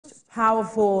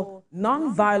powerful,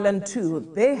 non-violent tool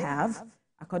they have,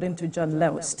 according to John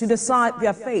Lewis, to decide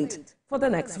their fate for the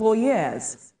next 4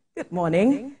 years. Good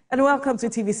morning and welcome to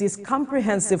TVC's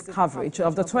comprehensive coverage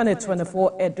of the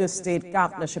 2024 Edo State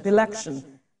governorship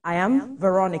election. I am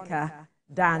Veronica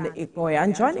Dan Ikoya,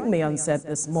 and joining me on set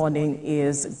this morning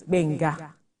is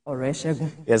Benga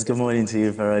Oreshegun. Yes, good morning to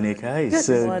you, Veronica. It's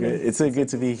so good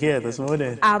to be here this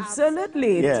morning.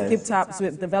 Absolutely. Yes. To keep tabs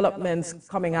with developments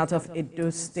coming out of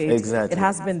Edo State. Exactly. It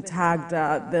has been tagged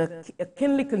a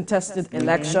keenly contested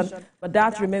election, but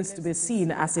that remains to be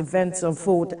seen as events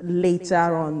unfold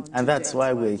later on. And that's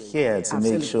why we're here, to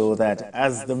make sure that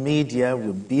as the media,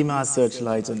 we beam our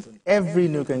searchlight on every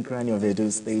nook and cranny of Edo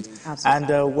State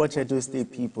and watch Edo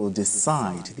State people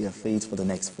decide their fate for the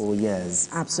next 4 years.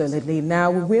 Absolutely.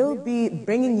 Now, we'll be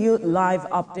bringing you live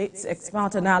updates,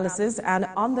 expert analysis, and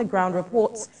on-the-ground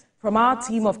reports from our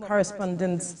team of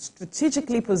correspondents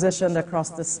strategically positioned across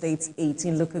the state's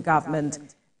 18 local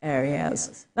government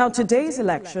areas. Now, today's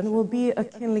election will be a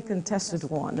keenly contested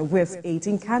one, with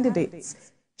 18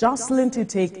 candidates jostling to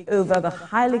take over the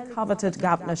highly coveted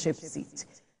governorship seat.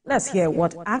 Let's hear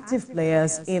what active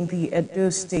players in the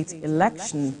Edo State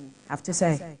election have to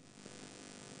say.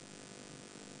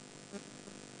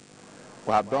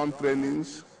 We have done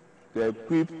trainings to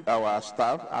equip our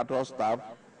staff, adult staff.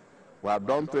 We have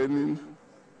done training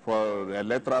for the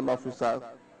electoral officers.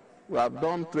 We have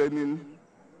done training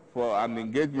for an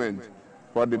engagement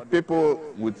for the people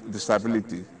with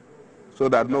disability, so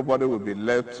that nobody will be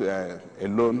left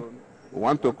alone. We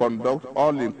want to conduct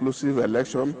all-inclusive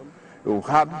election. We've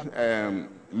had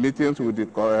meetings with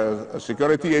the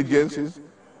security agencies,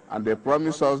 and they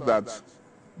promise us that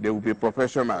they will be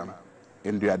professional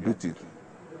in their duty.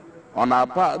 On our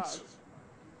part,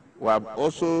 we have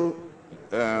also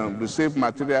received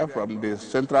material from the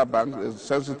central bank,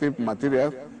 sensitive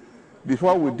material.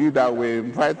 Before we did that, we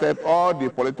invited all the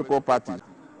political parties,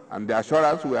 and the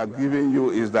assurance we are giving you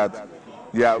is that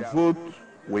their vote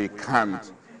we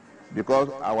can't, because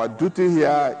our duty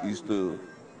here is to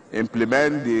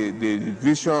implement the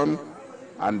vision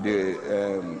and the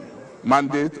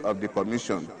mandate of the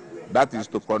commission. That is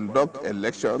to conduct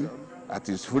election that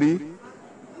is free,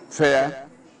 fair,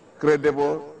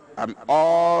 credible, and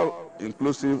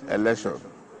all-inclusive election.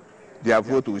 Their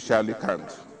vote we surely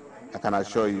count, I can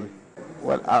assure you.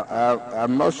 Well,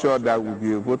 I'm not sure that we'll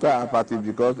be a voter apathy,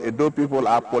 because Edo people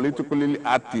are politically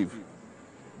active.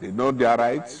 They know their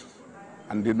rights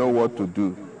and they know what to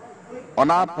do. On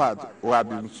our part, we have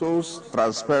been so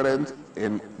transparent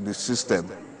in the system,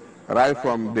 right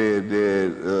from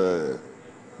the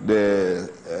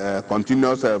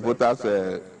continuous voters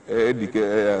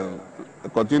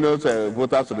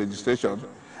registration.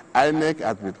 INEC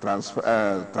has been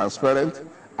transparent,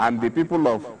 and the people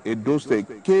of Edo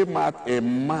State came out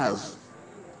en masse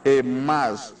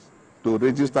to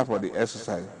register for the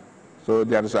exercise. So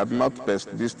there is not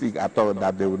pessimistic at all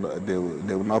that they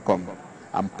will not come.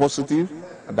 I'm positive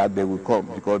that they will come,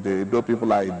 because the Edo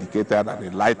people are educated and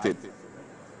enlightened.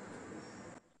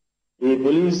 The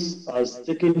police has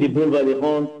taken the bull by the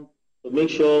horn to make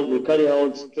sure we carry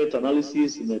out threat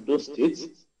analysis in Edo State,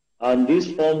 and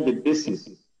this forms the basis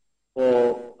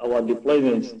for our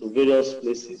deployment to various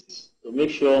places to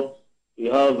make sure we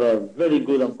have a very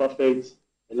good and perfect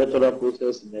electoral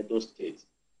process in Edo State.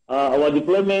 Our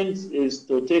deployment is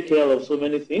to take care of so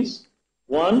many things.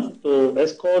 One, to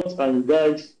escort and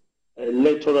guide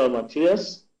electoral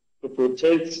materials, to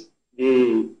protect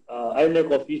the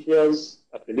INEC officials,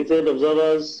 accredited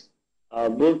observers,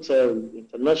 both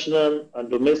international and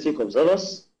domestic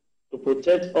observers, to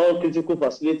protect all critical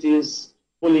facilities,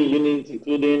 polling units,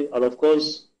 including, and of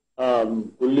course,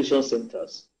 coalition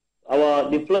centers. Our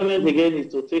deployment, again,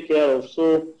 is to take care of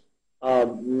so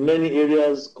many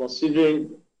areas,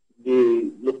 considering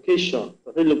the location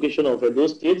of Edo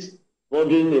State,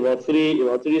 bordering about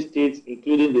three states,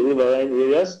 including the riverine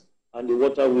areas and the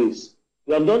waterways.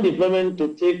 We have done deployment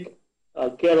to take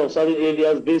care of certain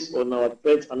areas based on our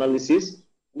threat analysis,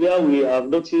 where we have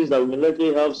noticed that we may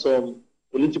likely have some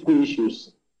political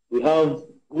issues. We have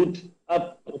good,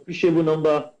 appreciable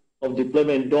number of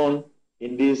deployment done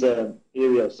in these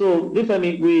areas. So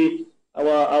definitely,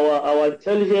 our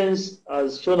intelligence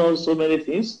has shown us so many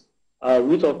things,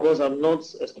 which of course I'm not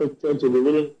expected to be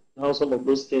willing to have some of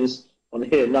those things on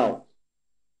here now.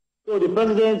 So the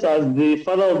president, as the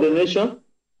father of the nation,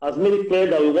 has made it clear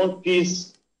that we want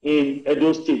peace in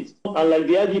Edo State. And like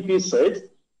the IGP said,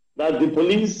 that the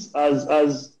police as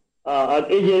an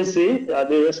agency,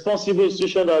 the responsible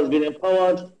institution that has been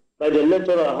empowered by the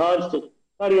electoral heart to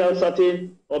carry out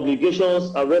certain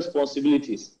obligations and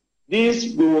responsibilities.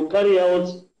 This we will carry out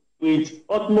with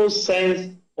utmost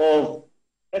sense of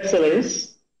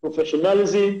excellence,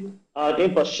 professionalism, and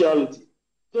impartiality.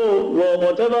 So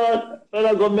whatever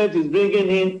federal government is bringing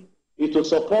in is to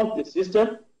support the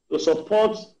system, to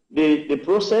support the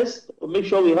process, to make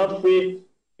sure we have free,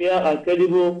 fair, and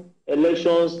credible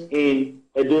elections in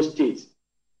Edo State.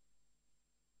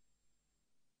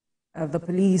 The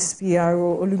police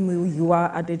PRO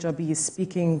Olumuyiwa Adejobi is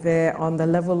speaking there on the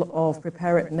level of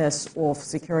preparedness of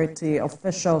security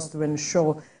officials to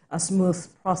ensure a smooth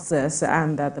process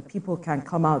and that the people can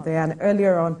come out there. And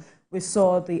earlier on, we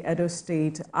saw the Edo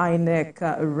State INEC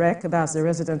REC, that's the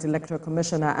Resident Electoral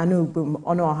Commissioner, Anubum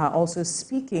Onoha, also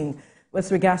speaking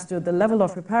with regards to the level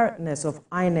of preparedness of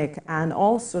INEC and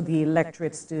also the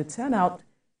electorates to turn out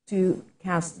to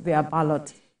cast their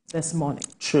ballot this morning.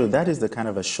 True, that is the kind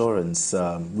of assurance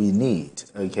we need.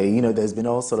 Okay, you know, there's been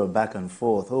all sort of back and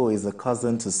forth. Oh, he's a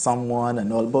cousin to someone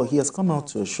and all, but he has come out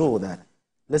to assure that,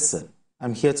 listen,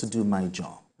 I'm here to do my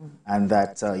job. And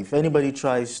that if anybody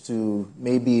tries to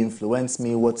maybe influence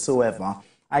me whatsoever,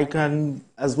 I can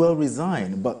as well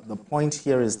resign. But the point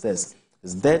here is this,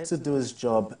 is there to do his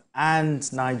job, and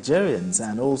Nigerians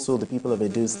and also the people of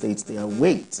Edo State, they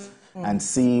await and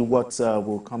see what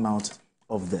will come out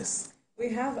of this. We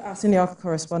have our senior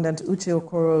correspondent, Uche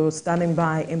Okoro, standing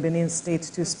by in Benin State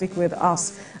to speak with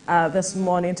us this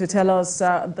morning to tell us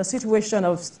the situation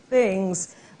of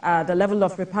things, the level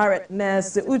of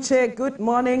preparedness. Uche, good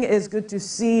morning. It's good to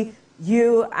see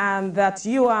you and that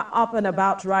you are up and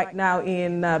about right now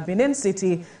in Benin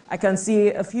City. I can see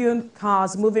a few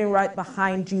cars moving right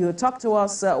behind you. Talk to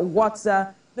us what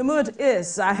the mood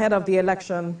is ahead of the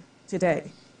election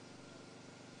today.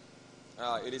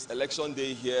 It is election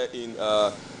day here in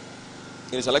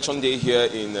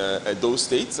Edo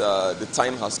State. The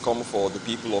time has come for the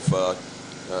people of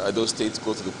Edo State to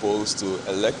go to the polls to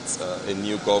elect a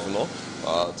new governor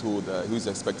who is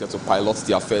expected to pilot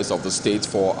the affairs of the state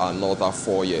for another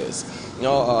 4 years.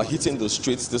 Now, hitting the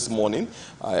streets this morning,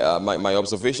 my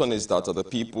observation is that the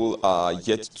people are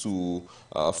yet to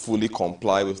fully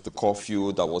comply with the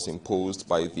curfew that was imposed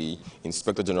by the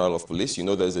Inspector General of Police. You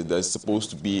know, there's supposed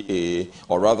to be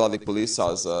or rather the police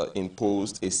has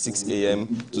imposed a 6 a.m.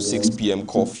 to 6 p.m.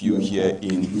 curfew here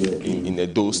in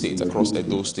Edo State, across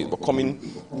Edo State. But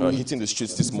hitting the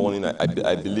streets this morning,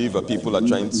 I believe people are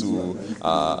trying to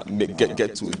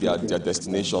get to their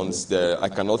destinations. I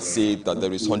cannot say that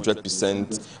there is 100%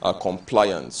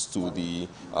 compliance to the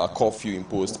curfew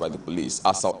imposed by the police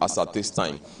as at this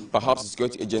time. Perhaps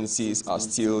security agencies are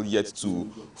still yet to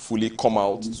fully come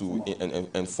out to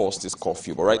enforce this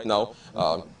curfew. But right now,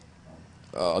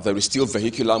 there is still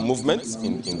vehicular movement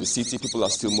in the city. People are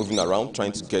still moving around,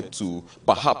 trying to get to,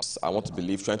 perhaps, I want to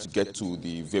believe, trying to get to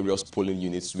the various polling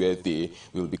units where they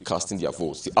will be casting their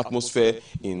votes. The atmosphere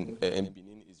in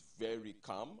Benin is very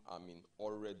calm. I'm in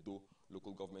Oredo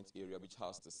local government area, which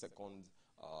has the second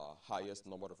highest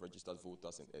number of registered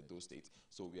voters in Edo State.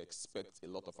 So we expect a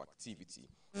lot of activity.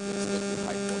 We expect a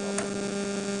high turnout.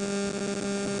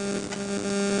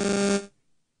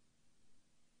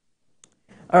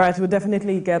 All right, we'll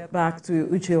definitely get back to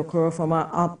Uche Okoro from our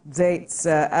updates.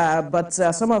 But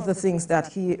some of the things that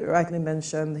he rightly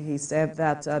mentioned, he said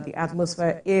that the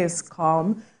atmosphere is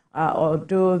calm,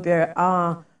 although there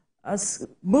are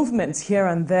movements here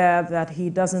and there that he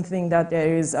doesn't think that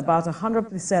there is about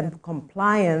 100%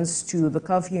 compliance to the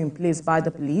curfew in place by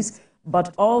the police.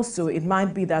 But also it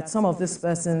might be that some of these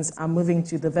persons are moving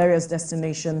to the various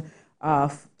destinations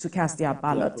to cast their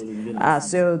ballot.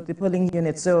 So the polling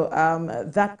unit. So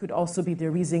that could also be the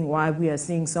reason why we are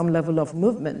seeing some level of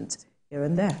movement here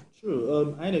and there.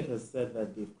 True. INEC has said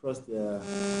that they've crossed their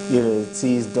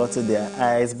T's, dotted their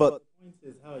I's, but the point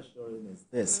is, how assuring is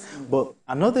this? But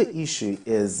another issue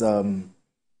is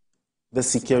the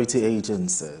security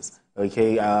agencies.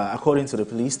 Okay, according to the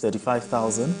police,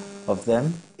 35,000 of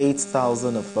them,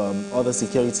 8,000 of other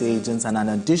security agents, and an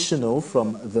additional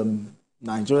from the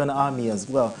Nigerian army as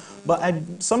well. But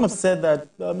some have said that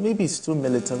maybe it's too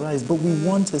militarized, but we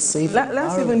want a safe environment.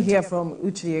 Let's even hear from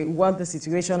Uche what the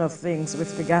situation of things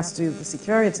with regards to the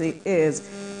security is.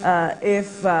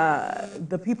 If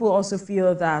the people also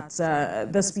feel that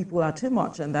these people are too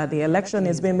much and that the election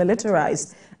is being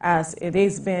militarized, as it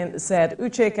is being said.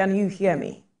 Uche, can you hear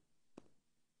me?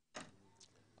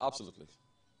 Absolutely.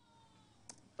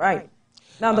 Right.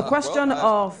 Now, the question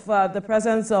of the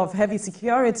presence of heavy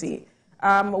security,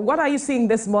 what are you seeing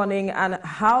this morning, and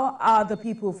how are the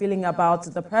people feeling about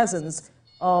the presence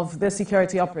of the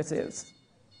security operatives?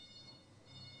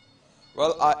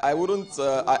 Well, I wouldn't.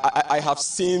 I have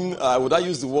seen. Would I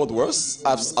use the word worse?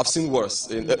 I've seen worse,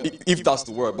 if that's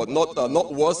the word, but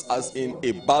not worse as in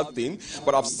a bad thing.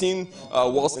 But I've seen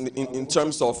worse in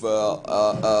terms of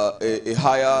a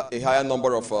higher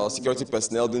number of security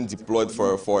personnel being deployed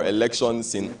for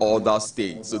elections in other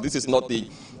states. So this is not the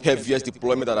heaviest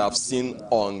deployment that I've seen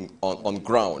on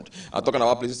ground. I'm talking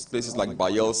about places like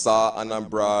Bayelsa,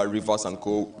 Anambra, Rivers, and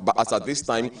Co. But as at this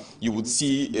time, you would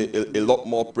see a lot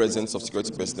more presence of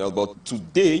security personnel. But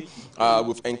today,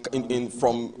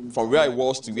 from where I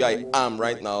was to where I am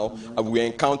right now, we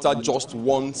encountered just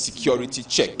one security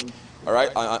check. All right,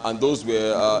 and those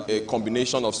were a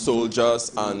combination of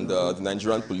soldiers and the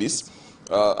Nigerian police.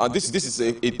 And this is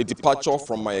a departure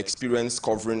from my experience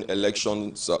covering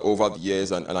elections over the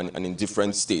years and in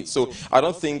different states. So I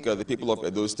don't think the people of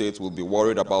Edo State will be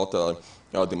worried about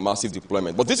the massive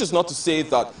deployment. But this is not to say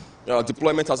that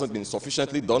deployment hasn't been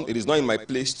sufficiently done. It is not in my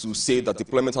place to say that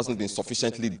deployment hasn't been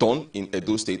sufficiently done in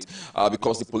Edo State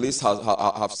because the police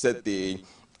have said they've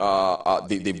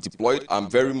deployed. I'm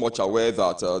very much aware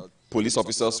that police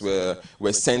officers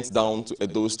were sent down to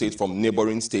Edo State from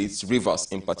neighboring states, Rivers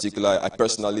in particular. I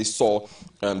personally saw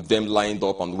them lined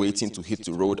up and waiting to hit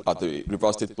the road at the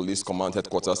Rivers State Police Command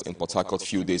headquarters in Port Harcourt a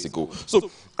few days ago.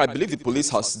 So I believe the police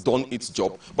has done its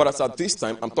job, but as at this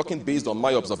time, I'm talking based on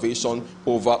my observation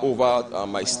over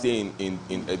my stay in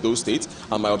Edo State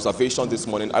and my observation this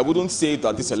morning. I wouldn't say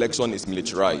that this election is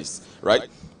militarized, right?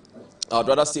 I'd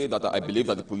rather say that I believe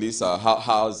that the police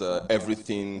has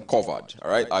everything covered. All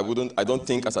right, I don't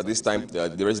think as at this time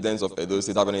the residents of Edo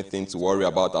State have anything to worry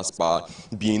about as per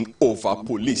being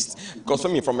over-policed. Because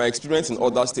from my experience in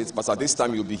other states, as at this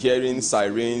time you'll be hearing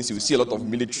sirens, you'll see a lot of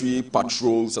military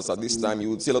patrols. As at this time, you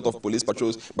will see a lot of police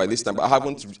patrols by this time. But I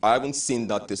haven't seen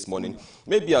that this morning.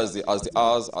 Maybe as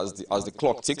the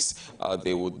clock ticks,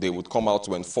 they would come out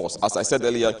to enforce. As I said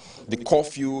earlier, the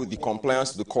curfew, the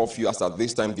compliance to the curfew, as at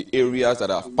this time, the areas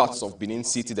that are parts of Benin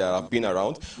City that have been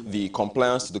around, the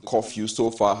compliance to the curfew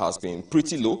so far has been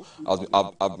pretty low.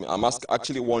 I'm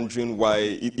actually wondering why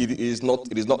it is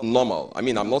not normal. I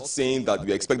mean, I'm not saying that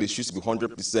we expect the streets to be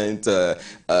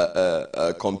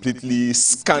 100% completely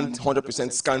scant,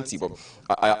 100% scanty, but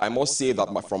I must say that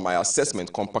from my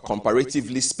assessment,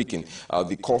 comparatively speaking,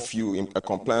 the curfew,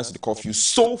 compliance to the curfew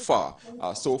so far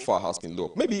has been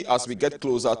low. Maybe as we get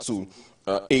closer to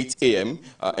 8 a.m.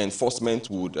 Enforcement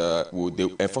would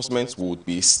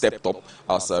be stepped up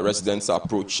as residents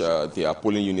approach their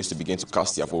polling units to begin to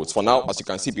cast their votes. For now, as you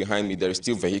can see behind me, there is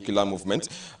still vehicular movement.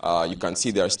 You can see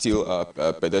there are still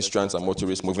pedestrians and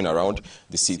motorists moving around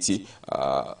the city.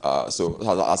 So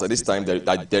as at this time,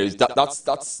 there is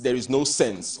no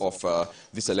sense of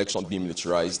this election being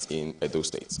militarized in Edo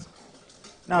State.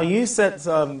 Now, you said,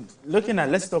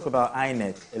 let's talk about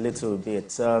INEC a little bit.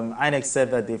 INEC said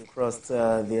that they've crossed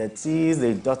their T's,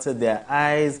 they've dotted their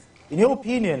I's. In your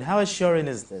opinion, how assuring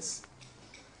is this?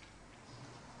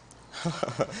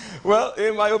 Well,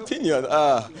 in my opinion,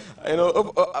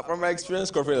 from my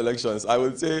experience covering elections, I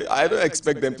would say I don't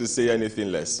expect them to say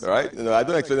anything less, right? I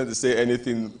don't expect them to say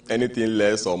anything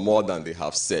less or more than they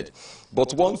have said.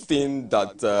 But one thing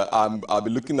that I'll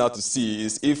be looking out to see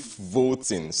is if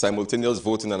voting, simultaneous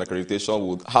voting and accreditation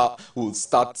would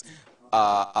start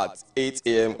at 8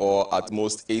 a.m. or at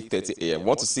most 8:30 a.m.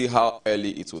 Want to see how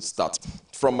early it would start.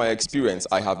 From my experience,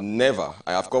 I have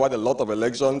covered a lot of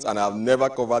elections and I have never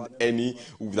covered any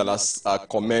that has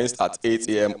commenced at 8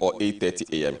 a.m. or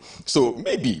 8:30 a.m. So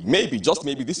maybe, just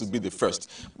maybe this would be the first.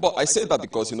 But I say that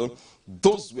because,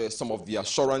 those were some of the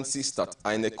assurances that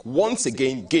INEC once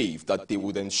again gave that they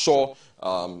would ensure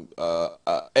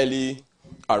early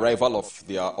arrival of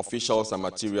their officials and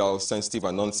materials, sensitive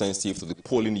and non-sensitive, to the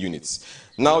polling units.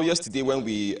 Now, yesterday when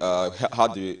we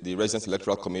had the Resident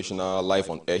Electoral Commissioner live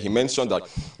on air, he mentioned that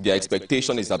the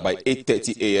expectation is that by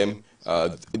 8:30 a.m.,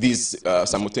 these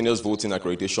simultaneous voting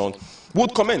accreditation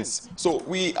would commence. So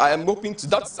I am hoping to,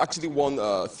 that's actually one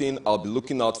thing I'll be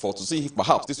looking out for, to see if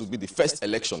perhaps this would be the first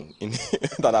election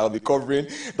that I'll be covering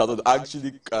that would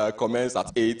actually commence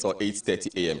at 8 or 8:30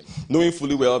 a.m. Knowing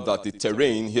fully well that the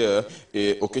terrain here,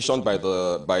 occasioned by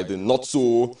the not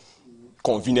so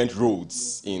convenient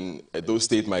roads in Edo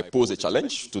State, might pose a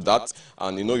challenge to that.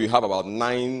 And you have about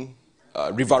 9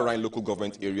 riverine local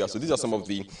government areas. So these are some of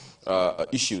the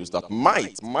issues that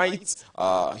might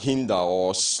hinder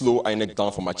or slow INEC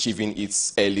down from achieving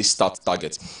its early start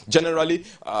target. Generally,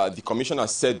 the commissioner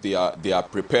said they are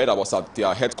prepared. I was at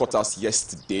their headquarters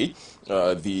yesterday.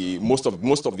 Most of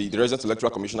the resident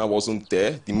electoral commissioner wasn't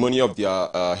there. The many of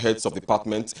their heads of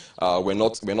department were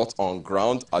not on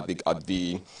ground at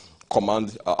the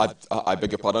command, I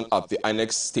beg your pardon, at the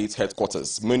INEC state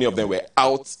headquarters. Many of them were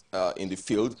out in the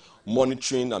field,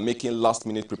 monitoring and making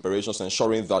last-minute preparations,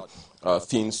 ensuring that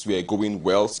things were going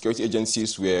well. Security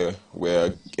agencies were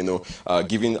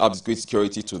giving adequate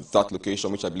security to that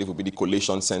location, which I believe will be the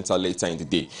collation center later in the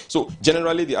day. So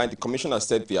generally, the commissioner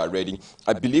said they are ready.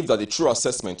 I believe that the true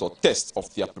assessment or test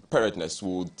of their preparedness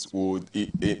would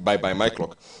by my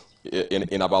clock,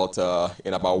 in about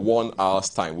 1 hour's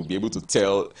time, we'll be able to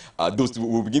tell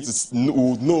we'll begin to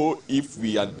know if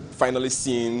we are finally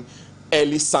seeing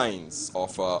early signs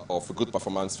of good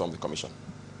performance from the commission.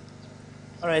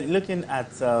 All right, looking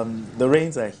at the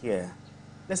rains are here.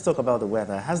 Let's talk about the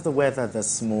weather. How's the weather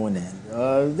this morning?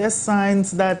 There's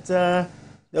signs that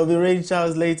there'll be rain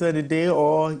showers later in the day,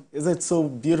 or is it so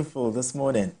beautiful this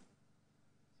morning?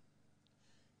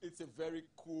 It's a very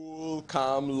cool,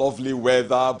 calm, lovely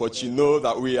weather, but you know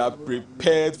that we are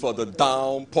prepared for the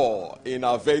downpour. In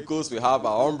our vehicles, we have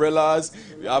our umbrellas,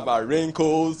 we have our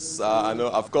raincoats, and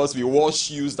of course, we wore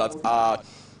shoes that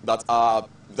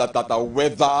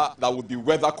would be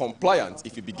weather compliant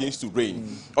if it begins to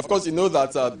rain. Of course, you know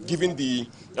that given the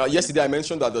yesterday I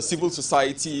mentioned that the civil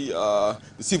society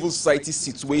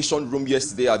situation room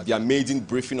yesterday at their maiden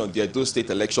briefing on the Edo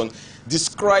State election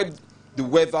described the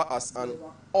weather as an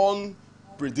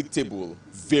unpredictable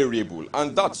variable,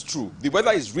 and that's true. The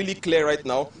weather is really clear right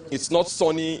now. It's not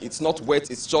sunny, it's not wet,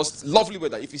 it's just lovely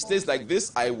weather. If it stays like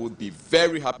this, I would be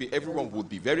very happy. Everyone would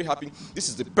be very happy. This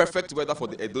is the perfect weather for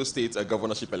the Edo State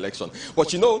governorship election.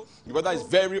 But you know, the weather is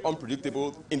very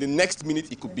unpredictable. In the next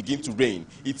minute, it could begin to rain.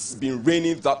 It's been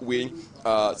raining that way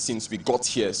since we got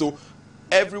here. So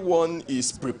everyone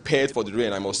is prepared for the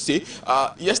rain, I must say.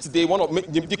 Yesterday, one of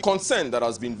the concern that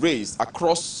has been raised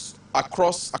across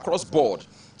board,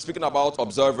 speaking about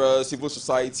observers, civil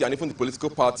society, and even the political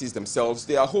parties themselves,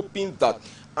 they are hoping that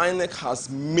INEC has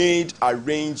made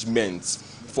arrangements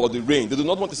for the rain. They do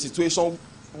not want a situation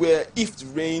where if the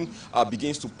rain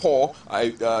begins to pour,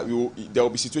 there will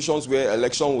be situations where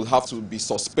election will have to be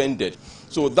suspended.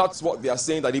 So that's what they are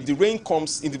saying, that if the rain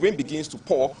begins to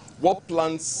pour, what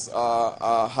plans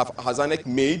has INEC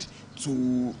made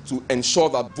to ensure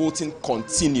that voting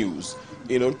continues?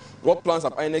 You know, what plans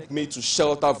have INEC made to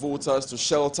shelter voters, to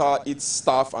shelter its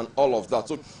staff, and all of that?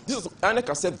 So INEC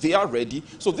has said they are ready.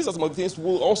 So these are some of the things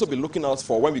we'll also be looking out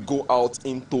for when we go out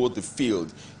into the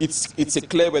field. It's a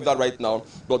clear weather right now,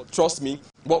 but trust me,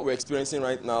 what we're experiencing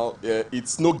right now,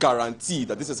 it's no guarantee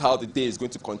that this is how the day is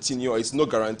going to continue, or it's no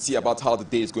guarantee about how the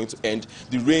day is going to end.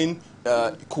 The rain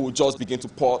could just begin to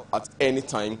pour at any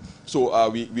time. So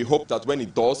we hope that when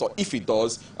it does, or if it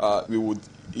does, it would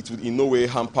in no way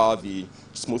hamper the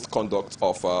smooth conduct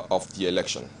of the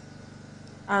election.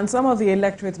 And some of the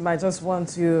electorate might just want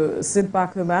to sit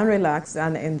back home and relax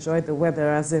and enjoy the weather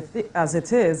as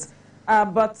it is.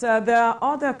 But there are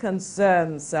other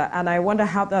concerns, and I wonder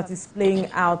how that is playing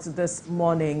out this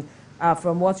morning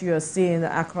from what you are seeing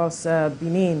across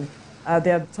Benin.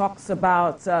 There are talks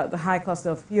about the high cost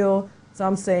of fuel,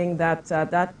 some saying that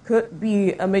that could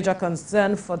be a major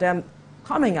concern for them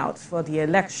coming out for the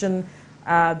election.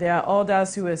 There are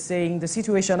others who are saying the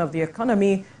situation of the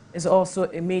economy is also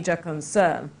a major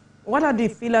concern. What are the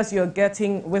feelers you're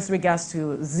getting with regards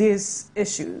to these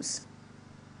issues?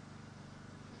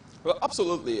 Well,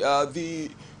 absolutely.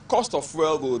 The cost of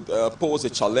fuel would pose a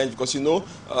challenge because, you know,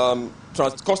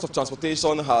 cost of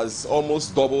transportation has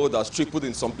almost doubled, has tripled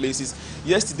in some places.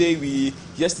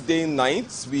 Yesterday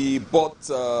night, we bought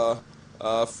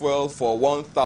fuel for 1,000.